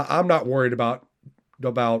 I'm not worried about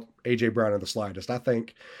A.J. Brown in the slightest. I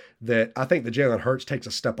think that Jalen Hurts takes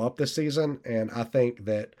a step up this season. And I think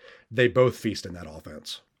that they both feast in that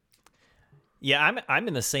offense. Yeah, I'm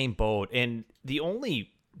in the same boat, and the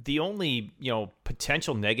only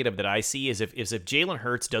potential negative that I see is if Jalen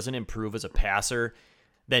Hurts doesn't improve as a passer,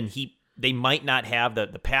 then they might not have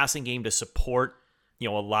the passing game to support a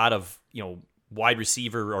lot of wide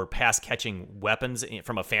receiver or pass catching weapons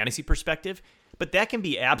from a fantasy perspective. But that can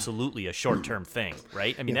be absolutely a short term thing,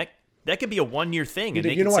 right? I mean that could be a 1-year thing. And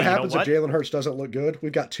you know what happens if Jalen Hurts doesn't look good?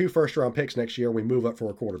 We've got 2 first-round picks next year. We move up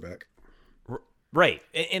for a quarterback. Right,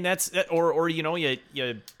 and that's or you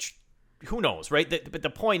who knows, right? But the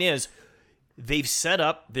point is, they've set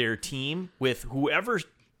up their team with whoever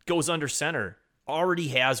goes under center already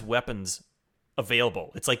has weapons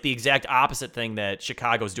available. It's like the exact opposite thing that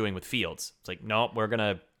Chicago's doing with Fields. It's like, no, we're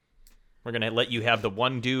gonna We're going to let you have the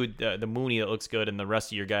one dude, the Mooney that looks good, and the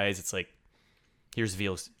rest of your guys, it's like, here's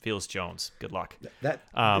Velus Jones. Good luck. This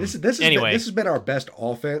has been our best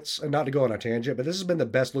offense, and not to go on a tangent, but this has been the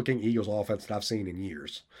best looking Eagles offense that I've seen in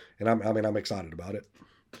years, and I'm excited about it.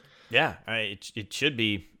 Yeah, it should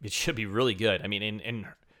be really good. I mean, and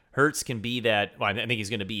Hurts can be that. Well, I think he's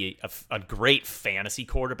going to be a great fantasy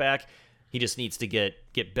quarterback. He just needs to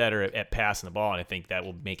get better at passing the ball, and I think that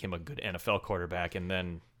will make him a good NFL quarterback. And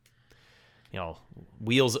then,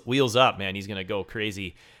 wheels up, man. He's going to go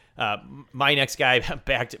crazy. My next guy,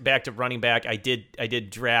 back to running back. I did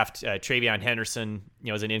draft TreVeyon Henderson,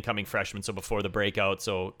 as an incoming freshman, so before the breakout.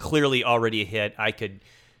 So clearly already a hit. I could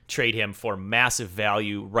trade him for massive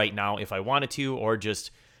value right now if I wanted to, or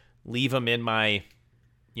just leave him in my,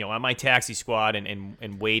 on my taxi squad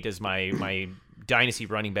and wait as my dynasty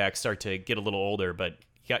running backs start to get a little older. But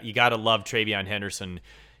you got to love TreVeyon Henderson,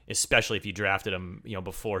 especially if you drafted him,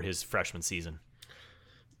 before his freshman season.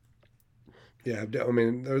 Yeah, I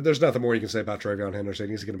mean, there's nothing more you can say about TreVeyon Henderson.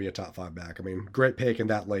 He's going to be a top 5 back. I mean, great pick and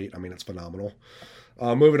that late. I mean, it's phenomenal.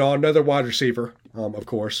 Moving on, another wide receiver, of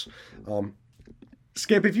course.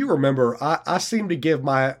 Skip, if you remember, I seem to give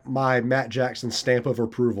my Matt Jackson stamp of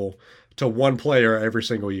approval to one player every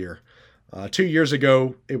single year. 2 years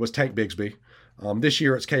ago, it was Tank Bigsby. This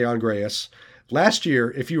year, it's Keon Grayes. Last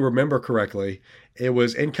year, if you remember correctly, it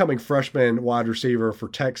was incoming freshman wide receiver for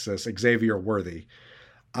Texas, Xavier Worthy.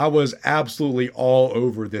 I was absolutely all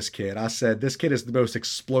over this kid. I said, this kid is the most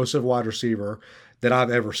explosive wide receiver that I've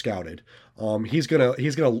ever scouted. He's gonna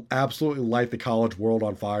absolutely light the college world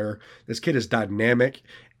on fire. This kid is dynamic,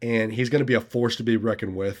 and he's going to be a force to be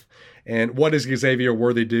reckoned with. And what does Xavier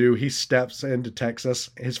Worthy do? He steps into Texas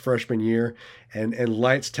his freshman year and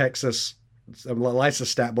lights the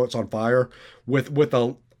stat books on fire with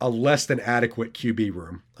a less than adequate QB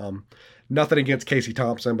room. Nothing against Casey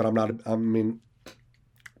Thompson, but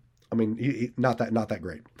he not that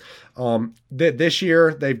great. This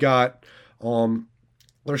year they've got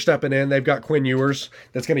they're stepping in. They've got Quinn Ewers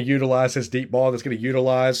that's going to utilize his deep ball, that's going to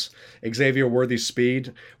utilize Xavier Worthy's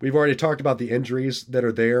speed. We've already talked about the injuries that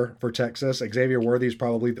are there for Texas. Xavier Worthy is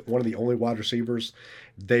probably one of the only wide receivers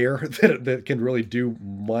there that can really do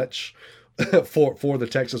much for the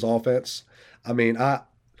Texas offense. I mean,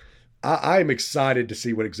 I'm excited to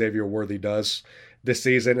see what Xavier Worthy does this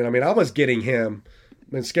season. And I mean, I was getting him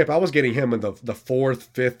in the 4th,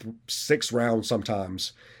 5th, 6th round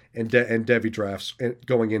sometimes in Devy drafts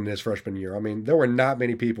going into his freshman year. I mean, there were not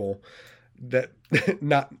many people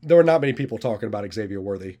talking about Xavier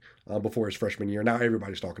Worthy before his freshman year. Now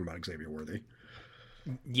everybody's talking about Xavier Worthy.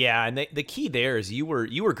 Yeah, and the key there is you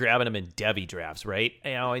were grabbing him in Devy drafts, right?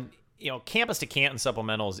 Campus to Canton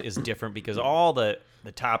supplementals is different because all the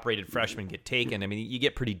top rated freshmen get taken. I mean, you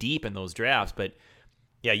get pretty deep in those drafts, but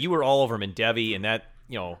yeah, you were all over him in Devy, and that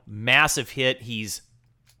massive hit. He's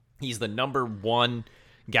the number 1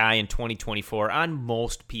 guy in 2024 on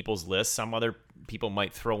most people's lists. Some other people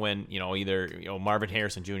might throw in, either Marvin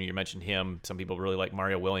Harrison Jr. You mentioned him. Some people really like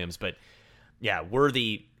Mario Williams, but yeah,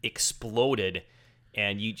 Worthy exploded,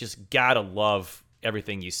 and you just gotta love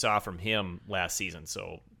everything you saw from him last season.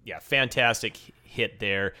 So yeah, fantastic hit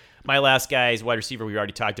there. My last guy is wide receiver we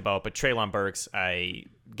already talked about, but Treylon Burks. I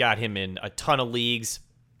got him in a ton of leagues,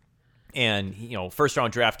 and first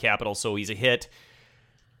round draft capital, so he's a hit.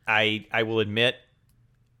 I will admit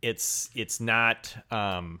it's not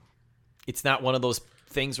one of those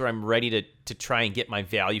things where I'm ready to try and get my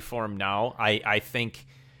value for him now. I think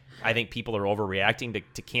people are overreacting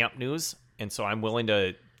to camp news, and so I'm willing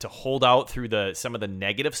to hold out through some of the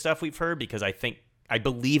negative stuff we've heard, because I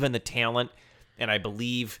believe in the talent, and I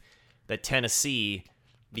believe that Tennessee,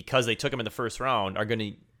 because they took him in the first round, are going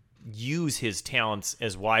to use his talents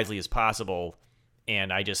as wisely as possible.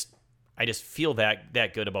 And I just feel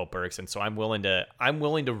that good about Burks, and so I'm willing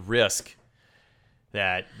to risk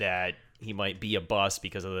that he might be a bust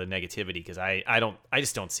because of the negativity, because I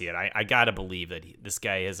just don't see it. I gotta believe that this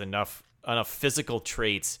guy has enough physical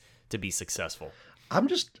traits to be successful.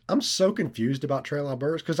 I'm so confused about Treylon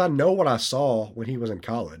Burks, because I know what I saw when he was in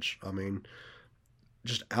college. I mean,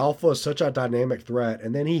 just alpha is such a dynamic threat,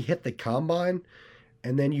 and then he hit the combine,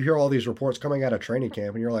 and then you hear all these reports coming out of training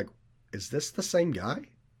camp, and you're like, is this the same guy?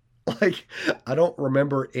 Like, I don't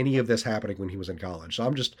remember any of this happening when he was in college.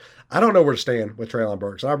 So I don't know where to stand with Treylon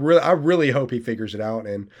Burks. I really hope he figures it out,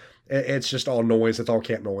 and it's just all noise. It's all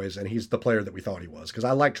camp noise, and he's the player that we thought he was, because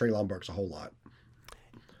I like Treylon Burks a whole lot.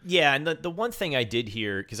 Yeah, and the one thing I did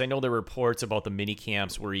hear, because I know there were reports about the mini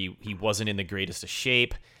camps where he wasn't in the greatest of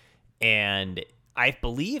shape, and I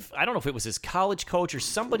don't know if it was his college coach or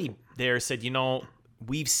somebody there said,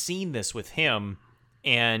 we've seen this with him,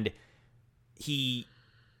 and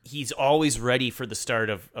he's always ready for the start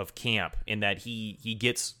of camp, in that he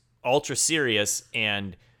gets ultra serious,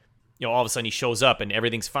 and all of a sudden he shows up and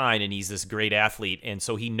everything's fine, and he's this great athlete, and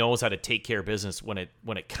so he knows how to take care of business when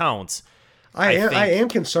it counts. I am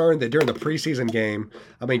concerned that during the preseason game,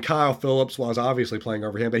 I mean, Kyle Phillips was obviously playing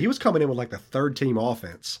over him, but he was coming in with like the third team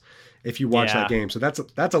offense if you watch that game. So that's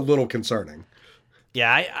a little concerning.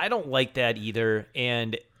 Yeah, I don't like that either.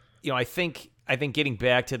 And, I think getting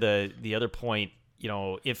back to the other point,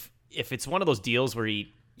 if it's one of those deals where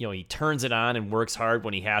he turns it on and works hard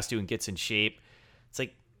when he has to and gets in shape, it's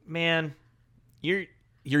like, man, you're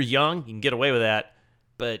young, you can get away with that,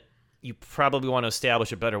 but you probably want to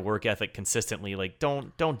establish a better work ethic consistently. Like,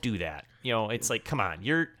 don't do that. It's like, come on,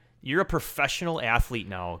 you're a professional athlete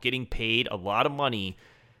now, getting paid a lot of money,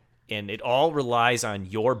 and it all relies on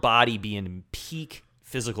your body being in peak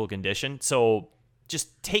physical condition. So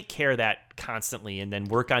just take care of that constantly, and then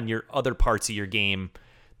work on your other parts of your game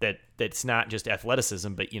that's not just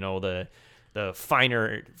athleticism, but the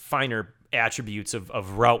finer attributes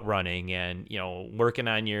of route running, and working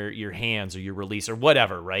on your hands or your release or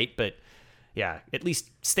whatever, right? But yeah, at least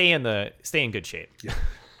stay in good shape. Yeah.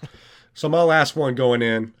 So my last one going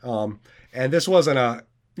in, and this wasn't a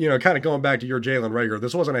kind of going back to your Jalen Reagor,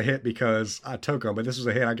 this wasn't a hit because I took him, but this was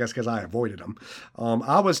a hit, I guess, because I avoided him.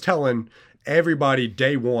 I was telling everybody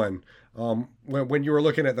day one, when you were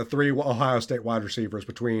looking at the three Ohio State wide receivers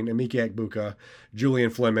between Emeka Egbuka, Julian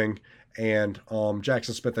Fleming, and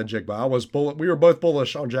Jackson Smith-Njigba. We were both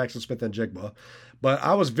bullish on Jackson Smith-Njigba, but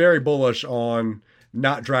I was very bullish on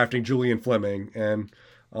not drafting Julian Fleming. And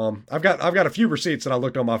I've got a few receipts that I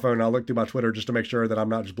looked on my phone, and I looked through my Twitter just to make sure that I'm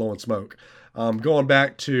not just blowing smoke. Going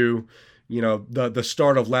back to the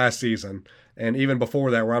start of last season, and even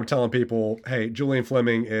before that, where I'm telling people, hey, Julian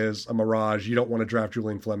Fleming is a mirage. You don't want to draft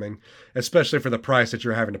Julian Fleming, especially for the price that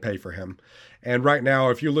you're having to pay for him. And right now,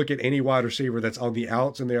 if you look at any wide receiver that's on the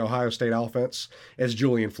outs in the Ohio State offense, it's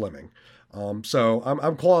Julian Fleming. So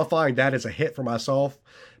I'm qualifying that as a hit for myself,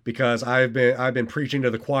 because I've been preaching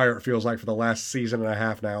to the choir, it feels like, for the last season and a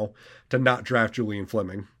half now, to not draft Julian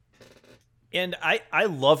Fleming. And I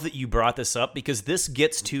love that you brought this up, because this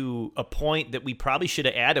gets to a point that we probably should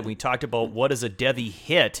have added when we talked about what is a Devy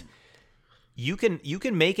hit. You can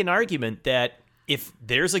make an argument that if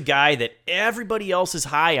there's a guy that everybody else is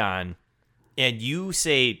high on, and you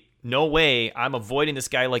say, no way, I'm avoiding this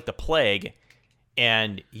guy like the plague,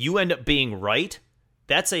 and you end up being right,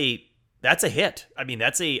 that's a hit. I mean,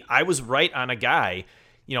 I was right on a guy.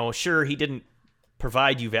 Sure, he didn't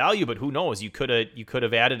provide you value, but who knows? You could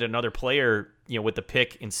have added another player, with the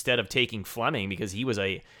pick instead of taking Fleming, because he was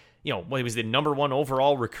he was the number one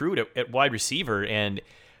overall recruit at wide receiver. And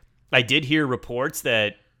I did hear reports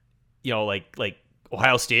that, like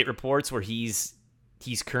Ohio State reports, where he's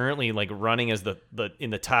currently like running as the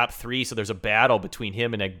in the top three. So there's a battle between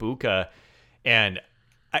him and Egbuka. And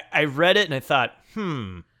I read it and I thought,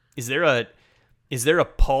 is there a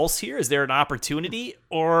pulse here? Is there an opportunity?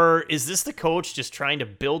 Or is this the coach just trying to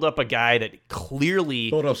build up a guy that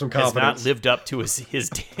clearly build up some has confidence, not lived up to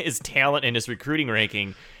his talent and his recruiting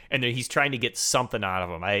ranking, and he's trying to get something out of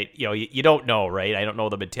him? You don't know, right? I don't know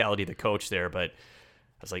the mentality of the coach there, but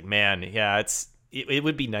I was like, man, yeah, it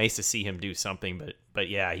would be nice to see him do something, but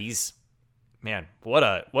yeah, what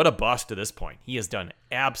a bust to this point. He has done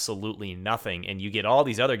absolutely nothing, and you get all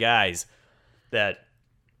these other guys that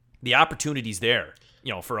the opportunity's there,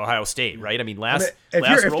 for Ohio State, right? I mean,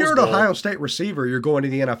 if you're an Ohio State receiver, you're going to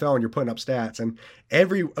the NFL and you're putting up stats, and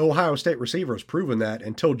every Ohio State receiver has proven that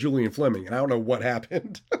until Julian Fleming, and I don't know what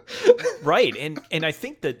happened. Right, and I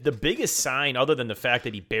think that the biggest sign, other than the fact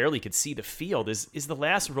that he barely could see the field, is the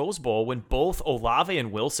last Rose Bowl, when both Olave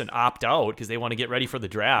and Wilson opt out because they want to get ready for the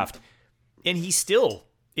draft, and he still,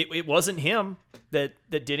 it wasn't him that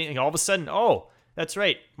did anything. All of a sudden, oh, that's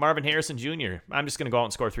right, Marvin Harrison Jr., I'm just going to go out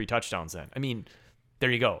and score 3 touchdowns then. I mean,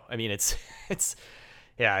 there you go. I mean,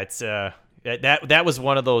 that was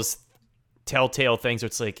one of those telltale things where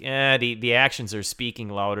it's like, the actions are speaking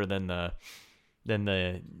louder than the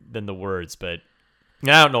words. But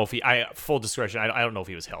I don't know if full discretion, I don't know if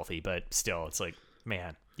he was healthy, but still, it's like,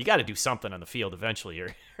 man, you got to do something on the field eventually,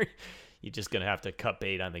 or you're just going to have to cut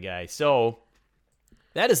bait on the guy. So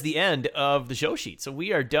that is the end of the show sheet. So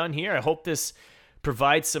we are done here. I hope this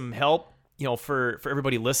provides some help, for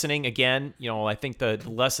everybody listening. Again, I think the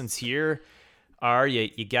lessons here are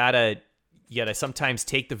you gotta sometimes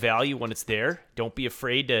take the value when it's there. Don't be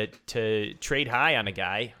afraid to trade high on a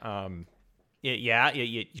guy.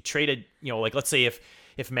 You traded, like, let's say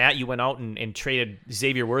if Matt, you went out and traded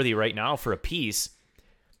Xavier Worthy right now for a piece,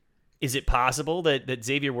 is it possible that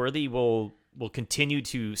Xavier Worthy will will continue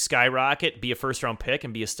to skyrocket, be a first-round pick,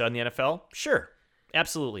 and be a stud in the NFL? Sure,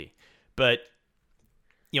 absolutely. But,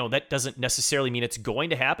 that doesn't necessarily mean it's going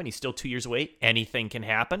to happen. He's still 2 years away. Anything can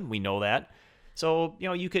happen. We know that. So,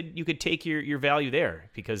 you could take your value there,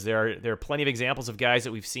 because there are plenty of examples of guys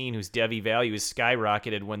that we've seen whose Devy value is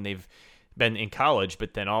skyrocketed when they've been in college,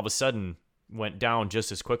 but then all of a sudden went down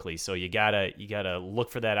just as quickly. So you gotta look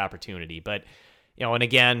for that opportunity. But, and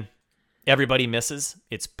again, everybody misses.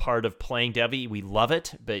 It's part of playing Devy. We love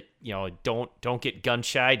it, but don't get gun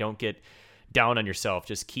shy. Don't get down on yourself.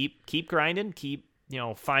 Just keep grinding. Keep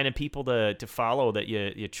finding people to follow that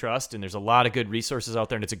you trust. And there's a lot of good resources out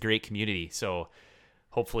there, and it's a great community. So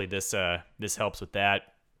hopefully this helps with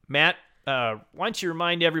that. Matt, why don't you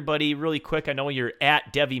remind everybody really quick? I know you're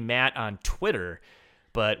at Devy Matt on Twitter,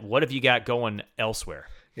 but what have you got going elsewhere?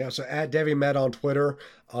 Yeah, so at Devy Matt on Twitter.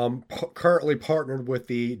 Currently partnered with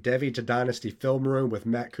the Devy to Dynasty Film Room with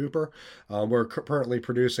Matt Cooper. We're currently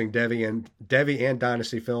producing Devy and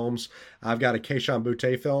Dynasty films. I've got a Keishon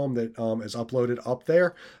Butte film that is uploaded up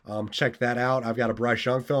there. Check that out. I've got a Bryce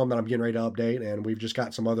Young film that I'm getting ready to update, and we've just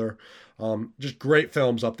got some other just great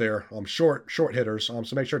films up there, short hitters. So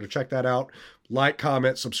make sure to check that out. Like,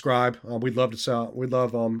 comment, subscribe. We'd love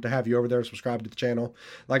to have you over there. Subscribe to the channel.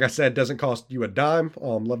 Like I said, doesn't cost you a dime.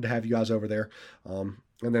 Love to have you guys over there.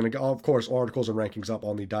 And then, of course, articles and rankings up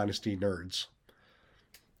on the Dynasty Nerds.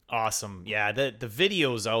 Awesome. Yeah, the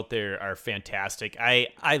videos out there are fantastic.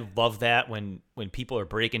 I love that when people are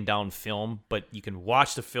breaking down film, but you can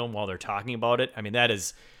watch the film while they're talking about it. I mean, that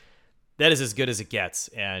is as good as it gets,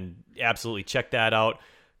 and absolutely check that out.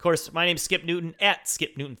 Of course, my name's Skip Newton, at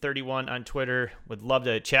SkipNewton31 on Twitter. Would love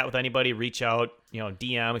to chat with anybody. Reach out,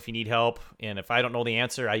 DM if you need help. And if I don't know the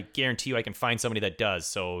answer, I guarantee you I can find somebody that does.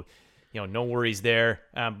 So, no worries there.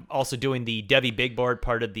 Also doing the Devy Big Board,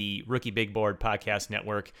 part of the Rookie Big Board podcast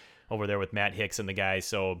network over there with Matt Hicks and the guys.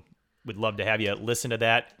 So would love to have you listen to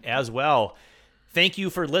that as well. Thank you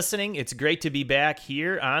for listening. It's great to be back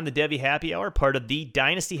here on the Devy Happy Hour, part of the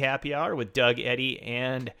Dynasty Happy Hour with Doug, Eddie,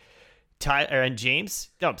 and Tyler and James.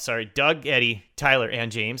 Oh, sorry, Doug, Eddie, Tyler,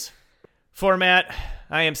 and James. For Matt,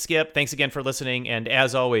 I am Skip. Thanks again for listening, and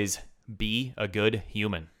as always, be a good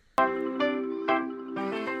human.